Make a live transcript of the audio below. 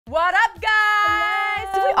What up,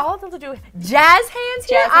 guys? Did we all have to do jazz hands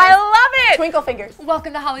here? I love it. Twinkle fingers.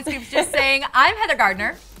 Welcome to Hollyscoop. Just saying. I'm Heather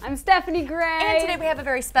Gardner. I'm Stephanie Gray. And today we have a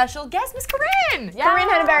very special guest, Miss Corinne. Yeah. Corinne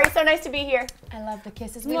Henneberry, so nice to be here. I love the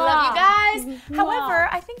kisses. We love you guys. However,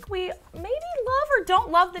 I think we maybe love or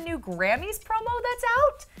don't love the new Grammys promo that's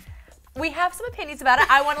out. We have some opinions about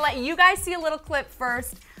it. I want to let you guys see a little clip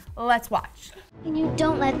first. Let's watch. And you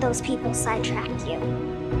don't let those people sidetrack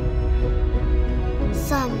you.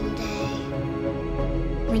 Someday,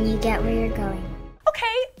 when you get where you're going. Okay,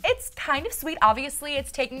 it's kind of sweet. Obviously,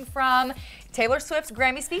 it's taken from Taylor Swift's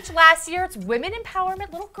Grammy speech last year. It's women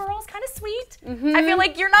empowerment, little girls, kind of sweet. I feel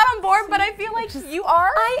like you're not on board, but I feel like you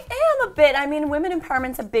are. I am a bit. I mean, women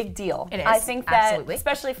empowerment's a big deal. It is. I think that, Absolutely.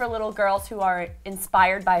 especially for little girls who are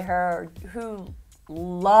inspired by her, who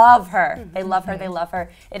love her. They love her, they love her.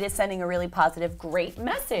 It is sending a really positive, great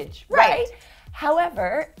message, right?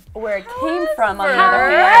 However, where it came from, on the other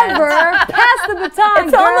hand, pass the baton,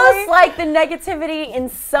 it's almost like the negativity in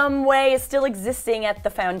some way is still existing at the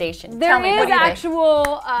foundation. There Tell me, what is do you think?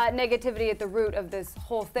 actual negativity at the root of this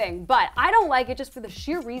whole thing, but I don't like it just for the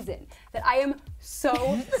sheer reason that I am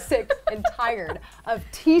so sick and tired of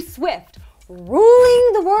T Swift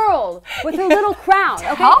ruling the world with her little crown.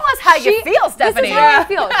 Okay? Tell us how you feel, Stephanie. This is how I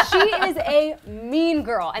feel. She is a mean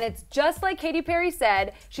girl, and it's just like Katy Perry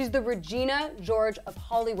said, she's the Regina George of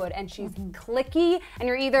Hollywood, and she's cliquey, and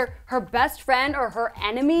you're either her best friend or her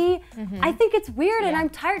enemy. I think it's weird, and I'm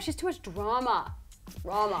tired. She's too much drama.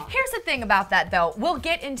 Here's the thing about that, though. We'll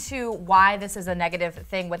get into why this is a negative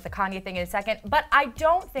thing with the Kanye thing in a second, but I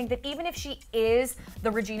don't think that even if she is the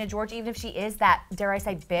Regina George, even if she is that, dare I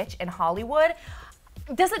say, bitch in Hollywood,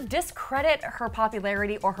 does it discredit her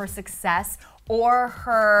popularity or her success or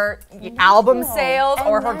her album sales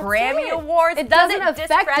or her Grammy Awards? It doesn't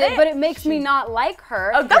affect it, but it makes me not like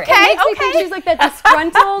her. It makes me think she's like that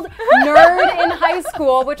disgruntled nerd in high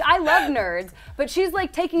school, which I love nerds, but she's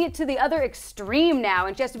like taking it to the other extreme now,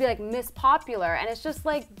 and she has to be like Miss Popular, and it's just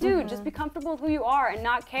like, dude, just be comfortable with who you are and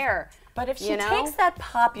not care. But if she takes that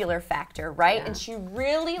popular factor, right, and she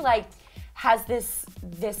really like has this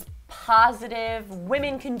positive,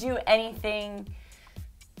 women can do anything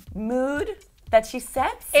mood that she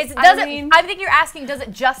sets. I think you're asking, does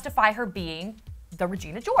it justify her being the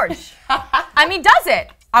Regina George? I mean, does it?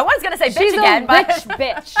 I was gonna say bitch She's again, but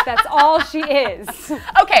bitch. That's all she is.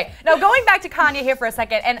 Okay, now going back to Kanye here for a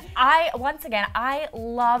second, and once again, I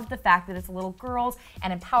love the fact that it's little girls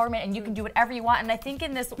and empowerment, and you can do whatever you want. And I think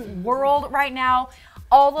in this world right now,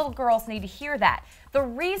 all little girls need to hear that. The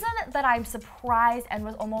reason that I'm surprised and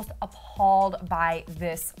was almost appalled by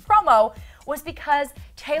this promo was because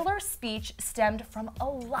Taylor's speech stemmed from a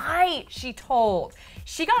lie she told.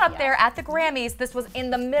 She got up there at the Grammys. This was in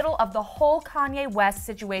the middle of the whole Kanye West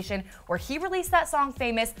situation where he released that song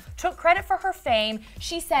Famous, took credit for her fame.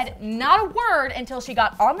 She said not a word until she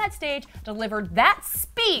got on that stage, delivered that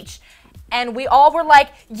speech, and we all were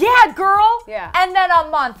like, yeah, girl. Yeah. And then a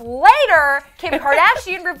month later, Kim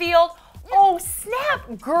Kardashian revealed, oh,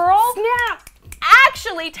 snap, girl. Snap.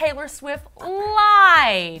 Actually, Taylor Swift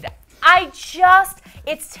lied.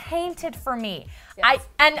 It's tainted for me. Yes.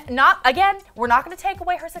 We're not going to take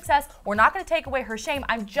away her success. We're not going to take away her shame.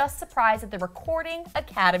 I'm just surprised that the Recording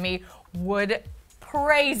Academy would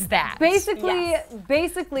praise that.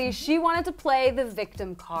 Basically, she wanted to play the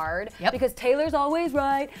victim card because Taylor's always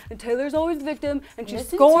right and Taylor's always victim, and she's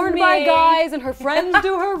scorned by guys and her friends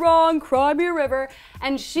do her wrong, cry me a river,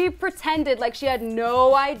 and she pretended like she had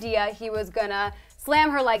no idea he was gonna slam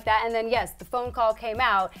her like that. And then yes, the phone call came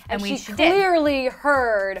out, and she clearly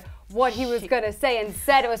heard what he was gonna say and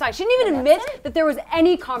said it was fine. She didn't even admit that there was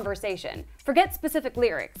any conversation. Forget specific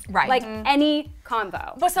lyrics, right? Like any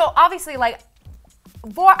convo. But so obviously, like,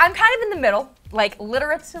 I'm kind of in the middle, like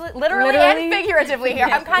literally and figuratively here.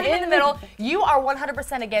 I'm kind of in the middle. You are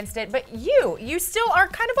 100% against it, but you still are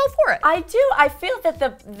kind of all for it. I do. I feel that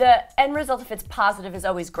the end result, if it's positive, is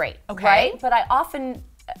always great. Okay. Right? But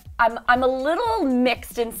I'm a little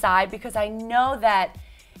mixed inside because I know that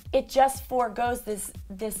it just forgoes this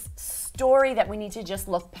story that we need to just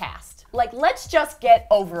look past. Like, let's just get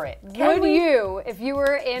over it. Would you, if you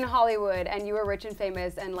were in Hollywood and you were rich and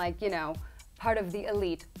famous and like, you know, part of the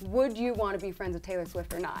elite, would you want to be friends with Taylor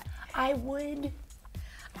Swift or not? I would.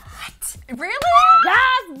 What? Really?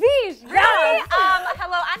 Yes, bitch. Really? Yes.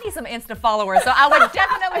 Hello, I need some Insta followers, so I would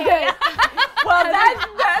definitely.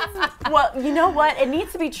 Well, you know what? It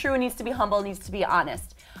needs to be true, it needs to be humble, it needs to be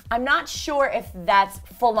honest. I'm not sure if that's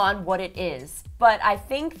full on what it is, but I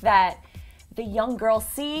think that the young girl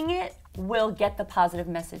seeing it will get the positive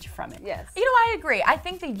message from it. Yes. You know, I agree. I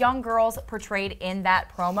think the young girls portrayed in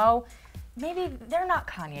that promo, maybe they're not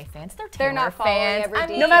Kanye fans. They're Taylor They're not following fans. every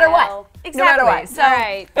detail. no matter what. Exactly. No matter what. So,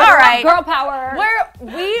 All all right. Girl power.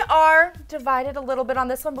 We are divided a little bit on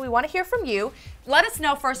this one, but we want to hear from you. Let us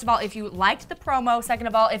know, first of all, if you liked the promo. Second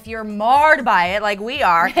of all, if you're marred by it, like we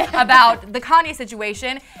are, about the Kanye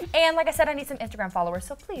situation. And like I said, I need some Instagram followers,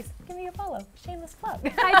 so please give me a follow. Shameless plug.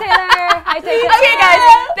 Hi, Taylor. Hi, Taylor. Okay,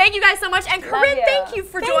 guys. Thank you guys so much. And Corinne, you. thank you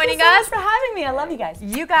for joining Thank you so us. much for having me. I love you guys.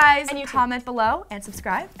 You guys comment below and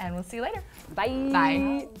subscribe, and we'll see you later. Bye.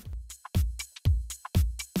 Bye.